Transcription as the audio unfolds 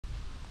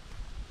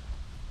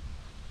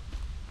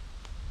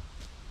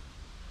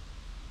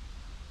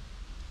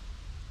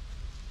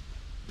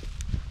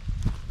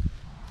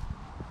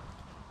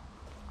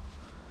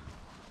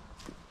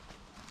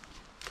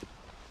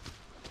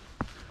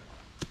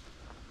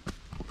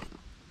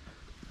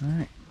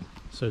Alright,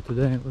 so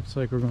today it looks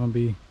like we're going to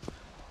be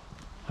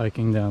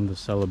hiking down the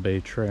Sella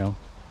Bay Trail.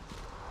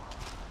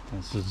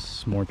 This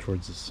is more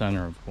towards the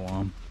center of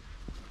Guam.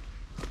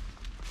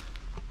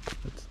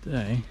 But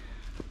today,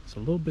 it's a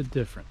little bit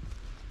different.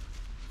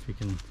 If you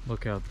can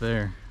look out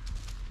there,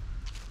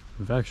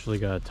 we've actually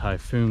got a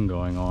typhoon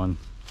going on.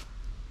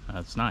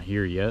 It's not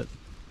here yet,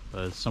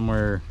 but it's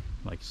somewhere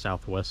like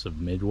southwest of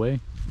Midway.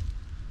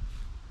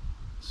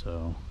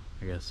 So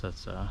I guess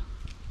that's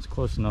it's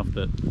close enough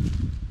that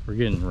we're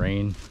getting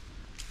rain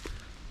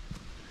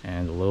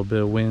and a little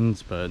bit of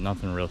winds, but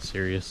nothing real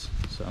serious.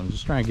 So I'm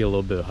just trying to get a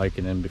little bit of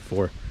hiking in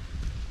before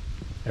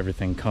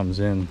everything comes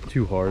in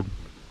too hard,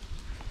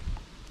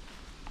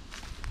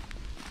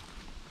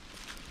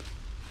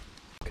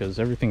 because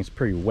everything's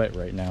pretty wet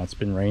right now. It's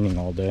been raining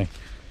all day.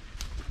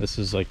 This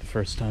is like the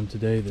first time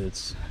today that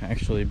it's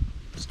actually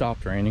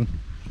stopped raining.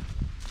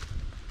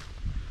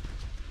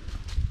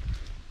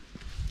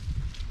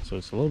 So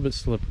it's a little bit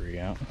slippery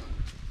out.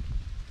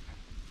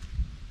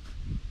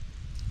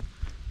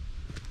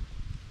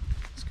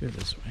 Let's go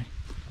this way.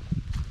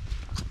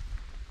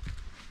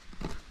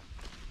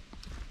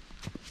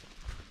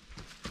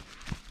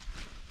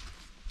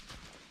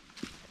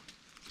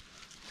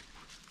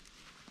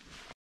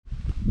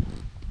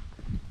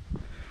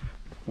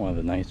 One of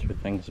the nicer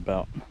things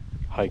about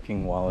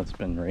hiking while it's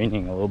been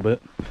raining a little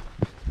bit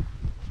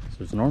is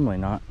there's normally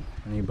not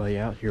anybody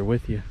out here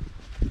with you,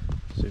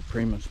 so you'd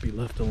pretty much be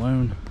left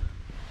alone.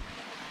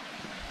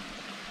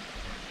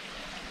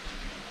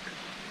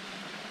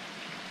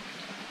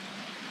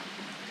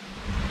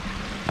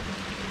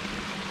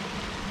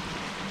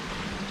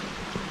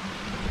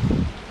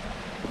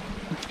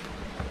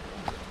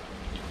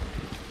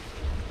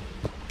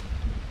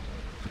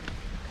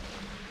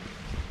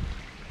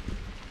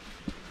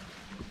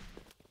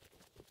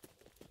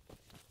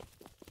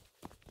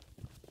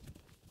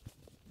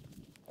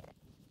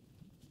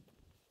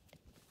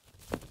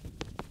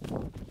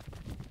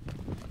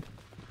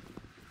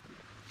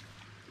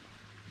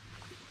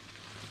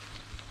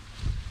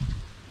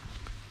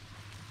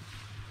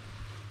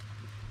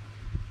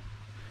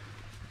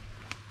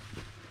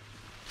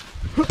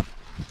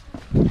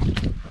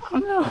 Oh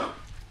no!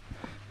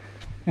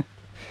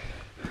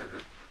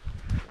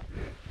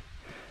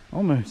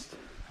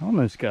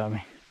 Almost got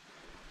me.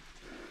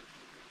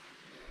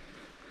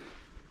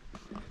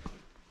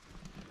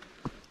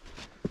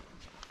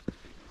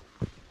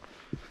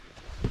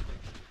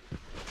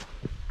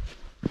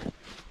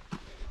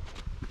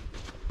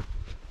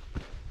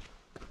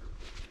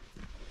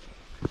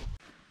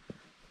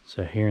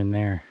 So here and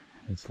there,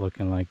 it's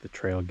looking like the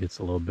trail gets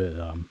a little bit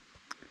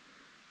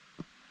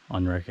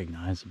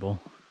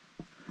unrecognizable.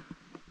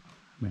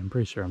 I mean, I'm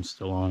pretty sure I'm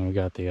still on. We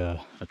got the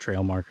a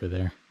trail marker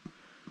there,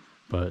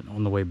 but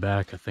on the way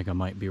back, I think I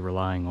might be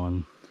relying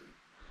on,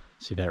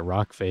 see that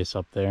rock face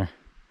up there?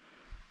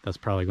 That's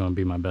probably going to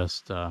be my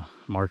best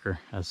marker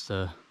as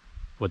to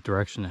what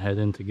direction to head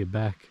in to get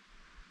back.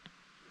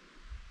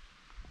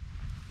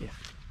 Yeah.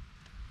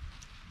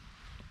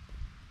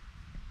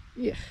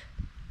 Yeah.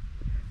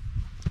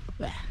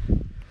 Ah.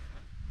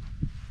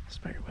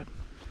 Spider web.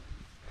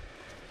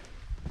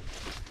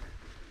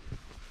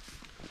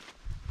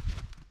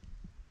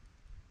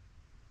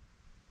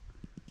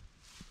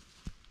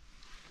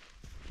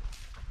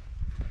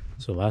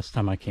 So last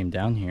time I came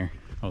down here,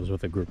 I was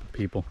with a group of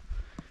people,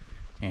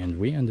 and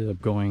we ended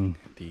up going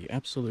the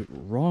absolute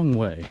wrong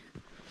way.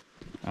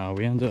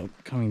 We ended up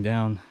coming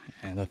down,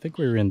 and I think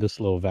we were in this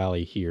little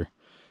valley here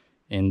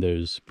in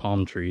those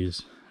palm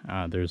trees.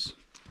 There's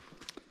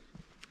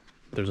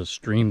a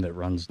stream that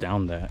runs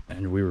down that,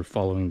 and we were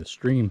following the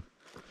stream,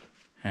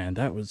 and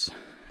that was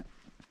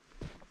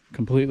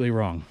completely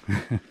wrong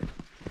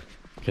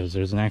because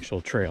there's an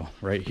actual trail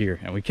right here,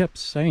 and we kept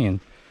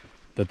saying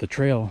that the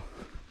trail,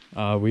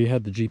 we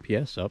had the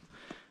GPS up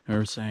and we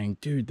were saying,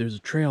 dude, there's a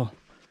trail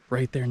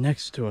right there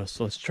next to us,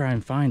 let's try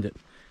and find it.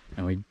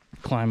 And we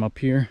climb up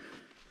here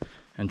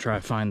and try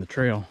to find the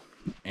trail,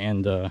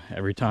 and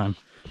every time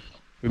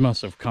we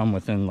must have come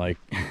within like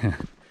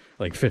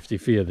like 50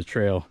 feet of the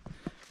trail,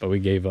 but we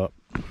gave up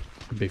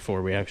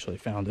before we actually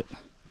found it,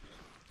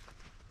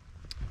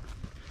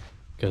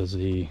 because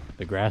the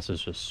grass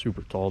is just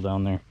super tall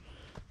down there,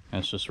 and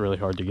it's just really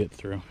hard to get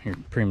through. You're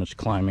pretty much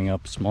climbing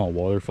up small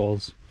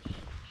waterfalls,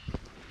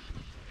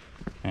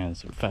 and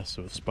it's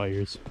infested with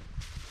spiders.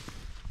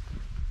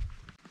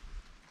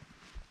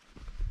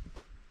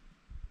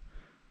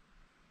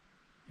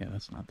 Yeah,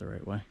 that's not the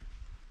right way.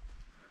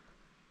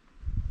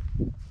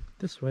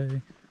 This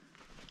way.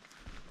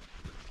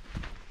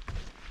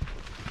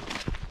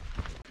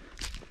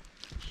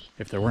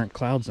 If there weren't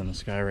clouds in the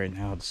sky right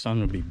now, the sun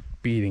would be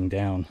beating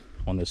down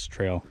on this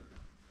trail.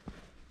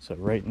 So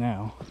right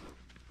now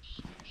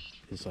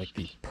is like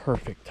the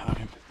perfect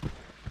time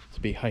to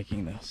be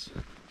hiking this.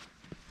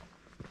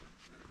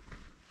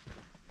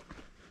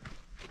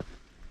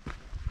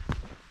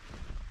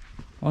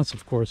 Unless,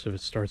 of course, if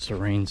it starts to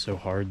rain so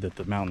hard that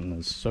the mountain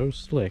is so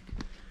slick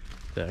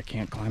that I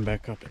can't climb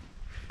back up it.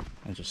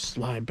 I just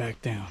slide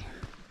back down.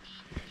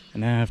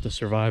 And then I have to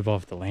survive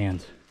off the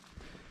land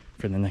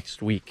for the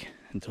next week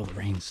until the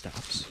rain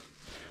stops.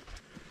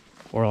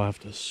 Or I'll have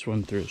to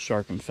swim through a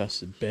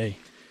shark-infested bay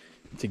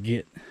to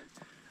get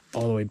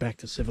all the way back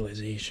to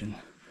civilization.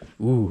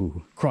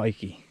 Ooh,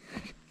 crikey.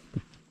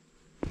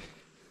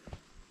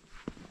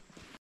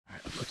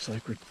 Alright, looks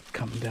like we're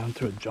coming down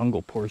to a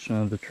jungle portion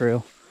of the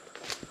trail.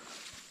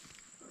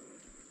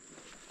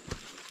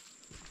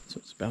 So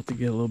it's about to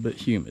get a little bit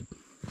humid.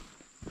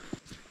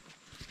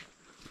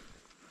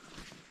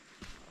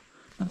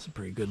 That's a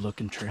pretty good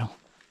looking trail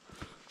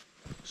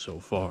so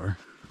far.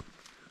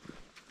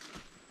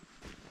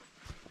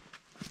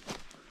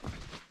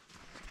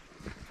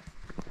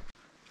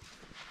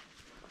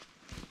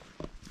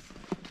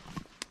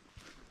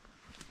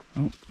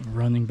 Oh,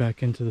 running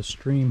back into the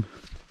stream.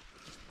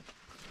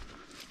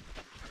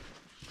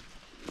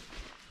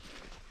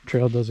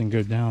 Trail doesn't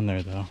go down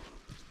there though.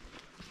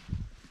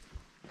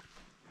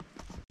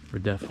 We're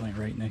definitely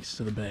right next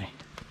to the bay.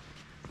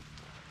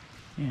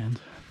 And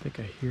I think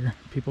I hear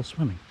people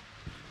swimming.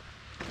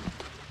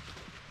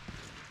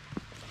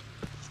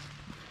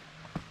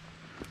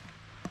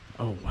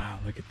 Oh wow,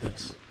 look at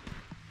this.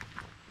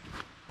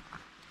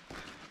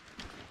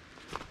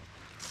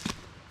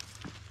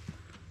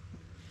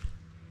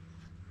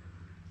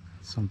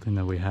 Something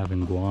that we have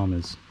in Guam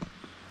is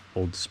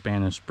old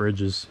Spanish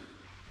bridges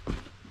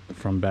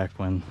from back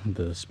when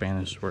the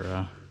Spanish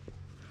were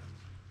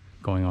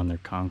going on their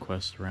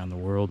conquest around the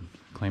world,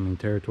 claiming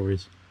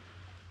territories.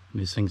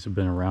 These things have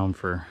been around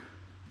for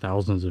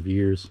thousands of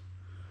years,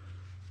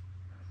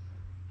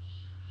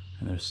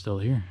 and they're still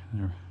here.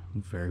 They're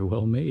very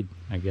well made,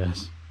 I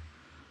guess.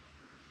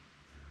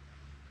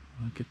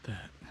 Look at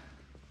that.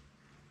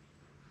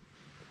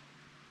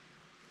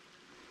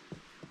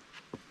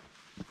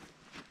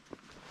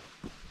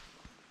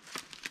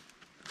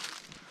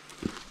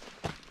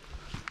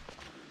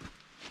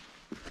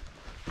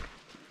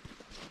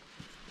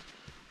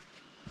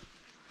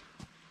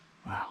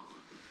 Wow.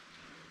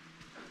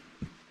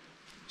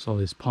 There's all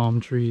these palm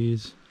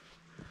trees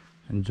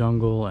and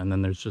jungle, and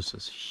then there's just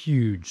this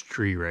huge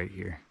tree right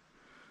here.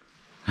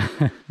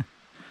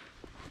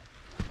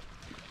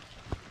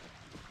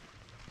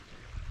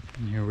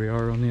 And here we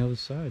are on the other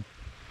side.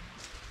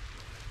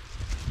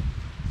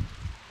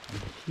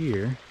 And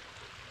here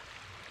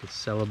is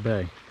Sella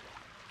Bay.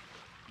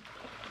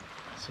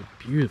 It's a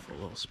beautiful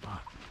little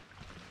spot.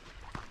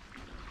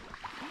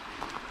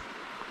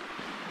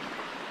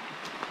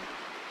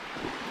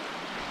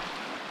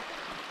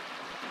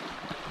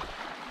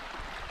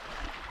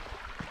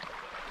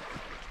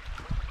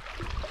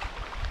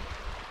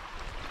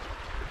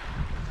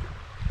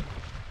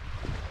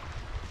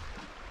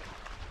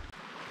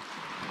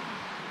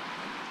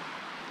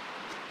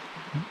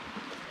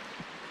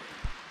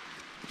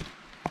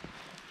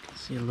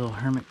 See a little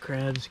hermit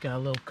crab, it's got a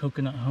little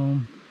coconut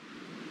home.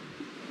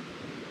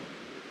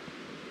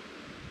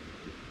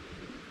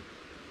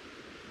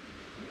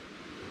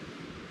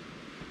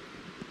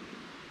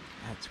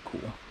 That's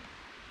cool.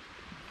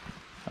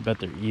 I bet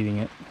they're eating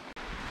it.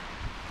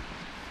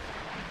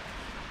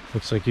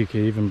 Looks like you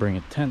could even bring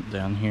a tent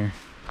down here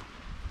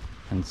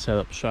and set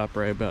up shop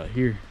right about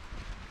here.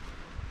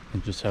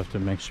 You just have to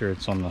make sure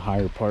it's on the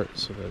higher part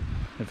so that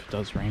if it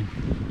does rain,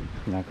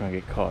 you're not going to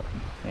get caught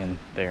in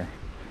there.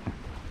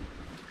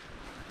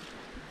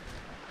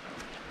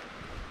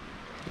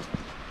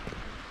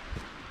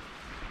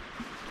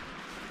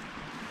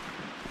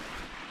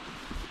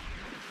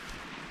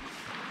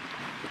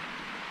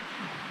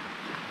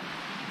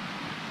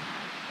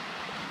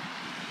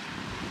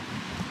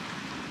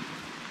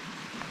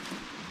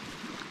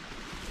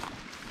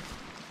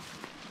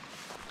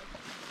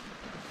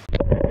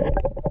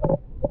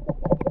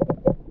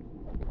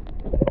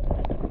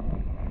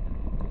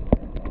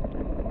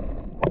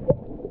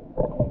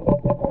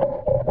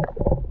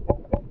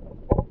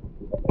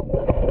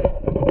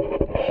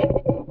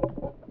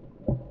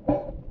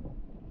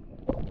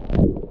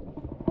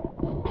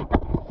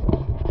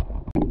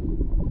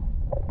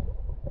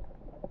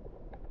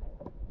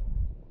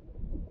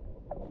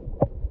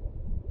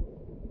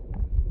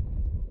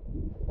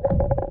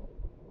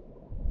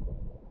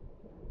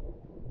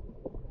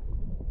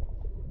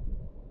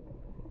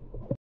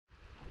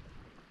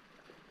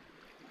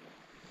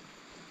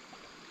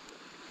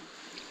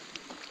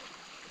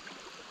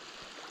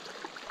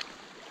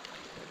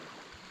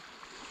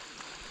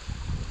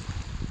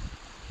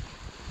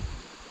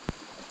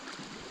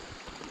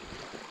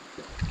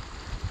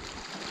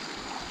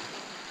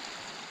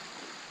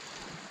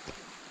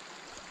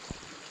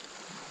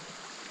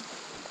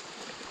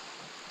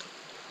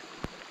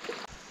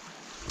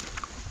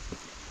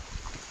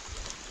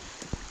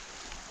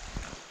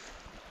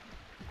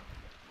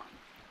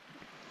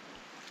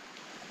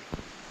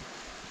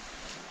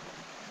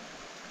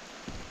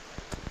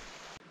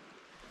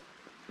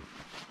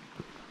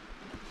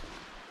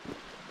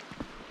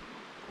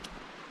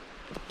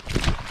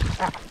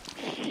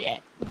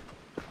 Shit.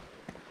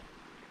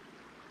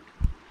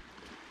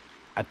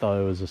 I thought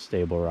it was a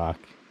stable rock.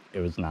 It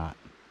was not.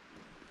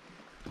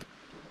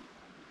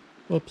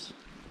 Whoops.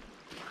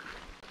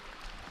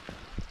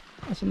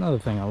 That's another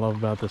thing I love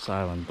about this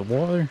island. The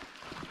water,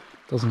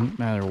 doesn't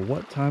matter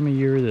what time of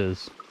year it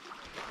is,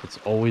 it's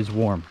always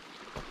warm.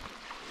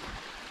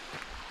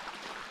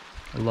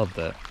 I love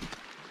that.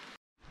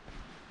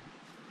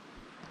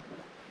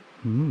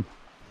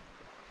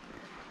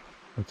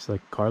 Looks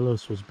like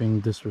Carlos was being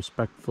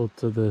disrespectful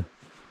to the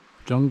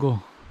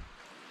jungle.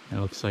 It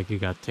looks like he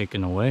got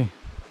taken away.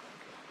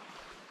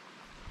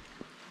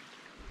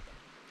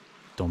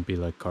 Don't be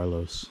like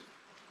Carlos.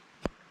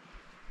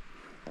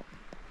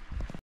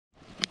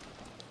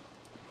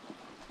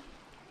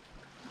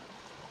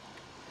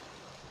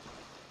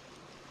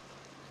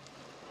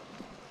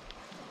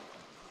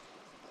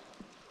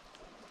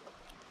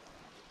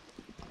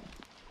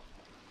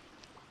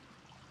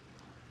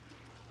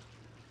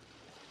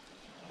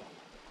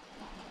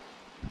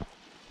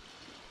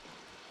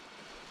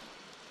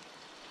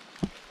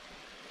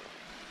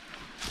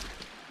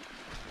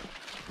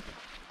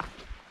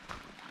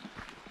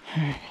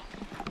 Alright,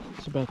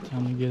 it's about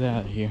time to get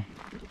out of here.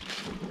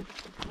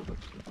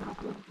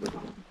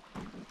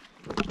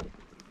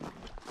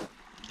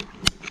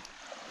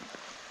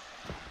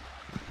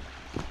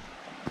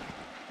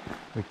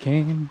 We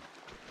came,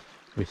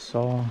 we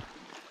saw,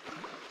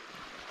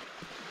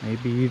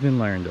 maybe even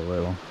learned a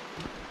little.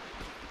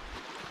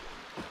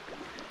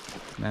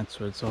 And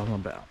that's what it's all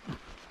about.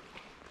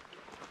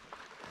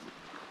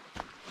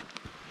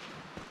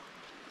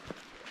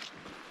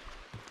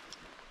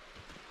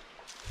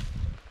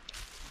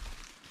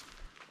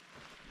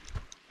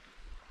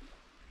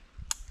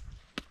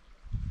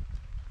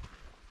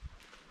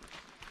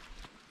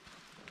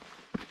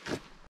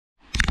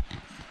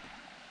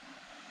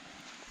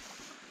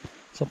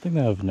 Something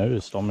that I've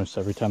noticed almost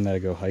every time that I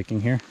go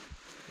hiking here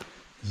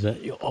is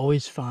that you'll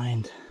always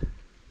find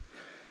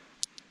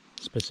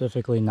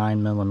specifically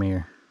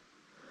 9mm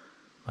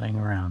laying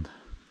around.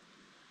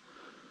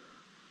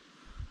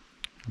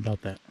 How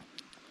about that?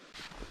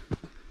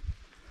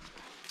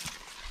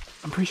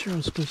 I'm pretty sure I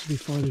was supposed to be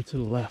farther to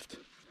the left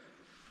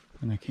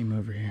when I came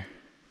over here,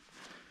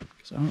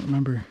 because I don't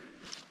remember.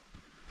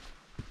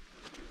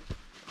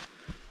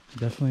 I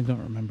definitely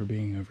don't remember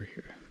being over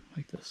here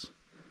like this.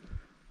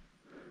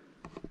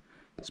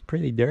 It's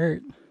pretty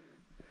dirt.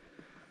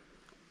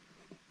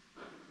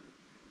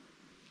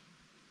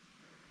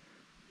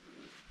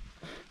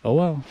 Oh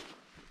well.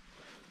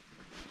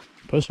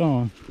 Push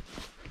on.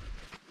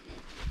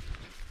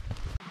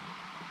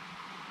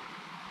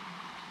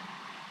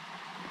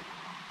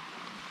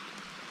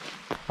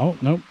 Oh,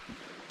 nope.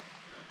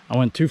 I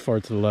went too far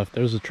to the left.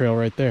 There's a trail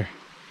right there.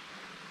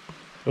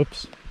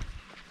 Oops.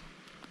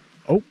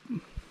 Oh.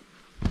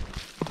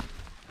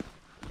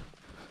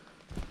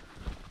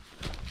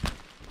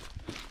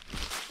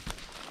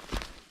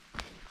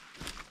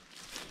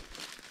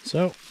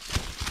 So,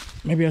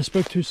 maybe I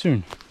spoke too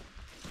soon.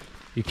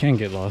 You can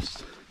get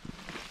lost.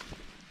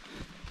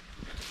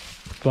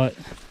 But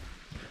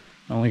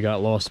I only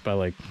got lost by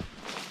like,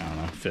 I don't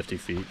know, 50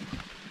 feet.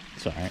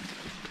 It's alright.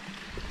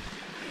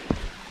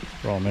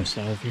 We're almost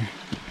out of here.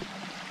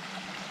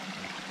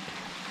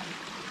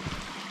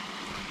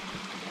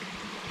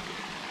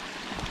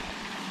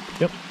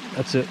 Yep,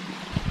 that's it.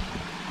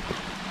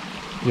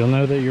 You'll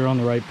know that you're on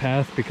the right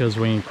path because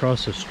when you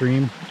cross a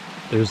stream,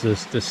 there's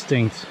this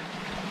distinct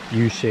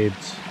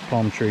U-shaped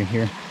palm tree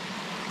here.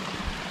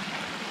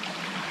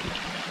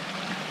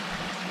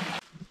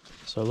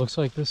 So it looks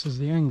like this is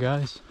the end,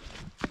 guys.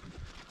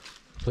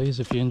 Please,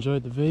 if you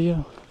enjoyed the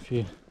video, if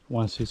you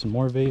want to see some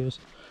more videos,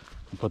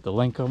 I'll put the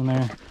link on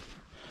there.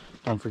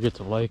 Don't forget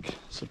to like,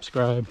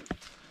 subscribe,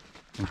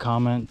 and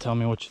comment. Tell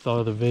me what you thought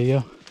of the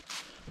video.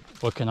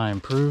 What can I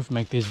improve?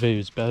 Make these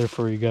videos better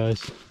for you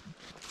guys.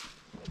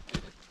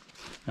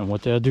 And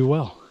what did I do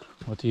well?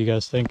 What do you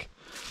guys think?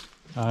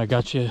 I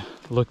got you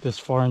look this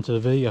far into the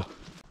video.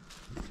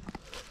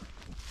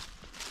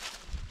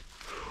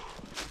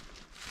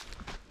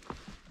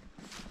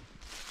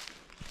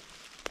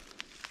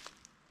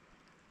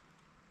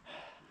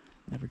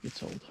 Never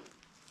gets old.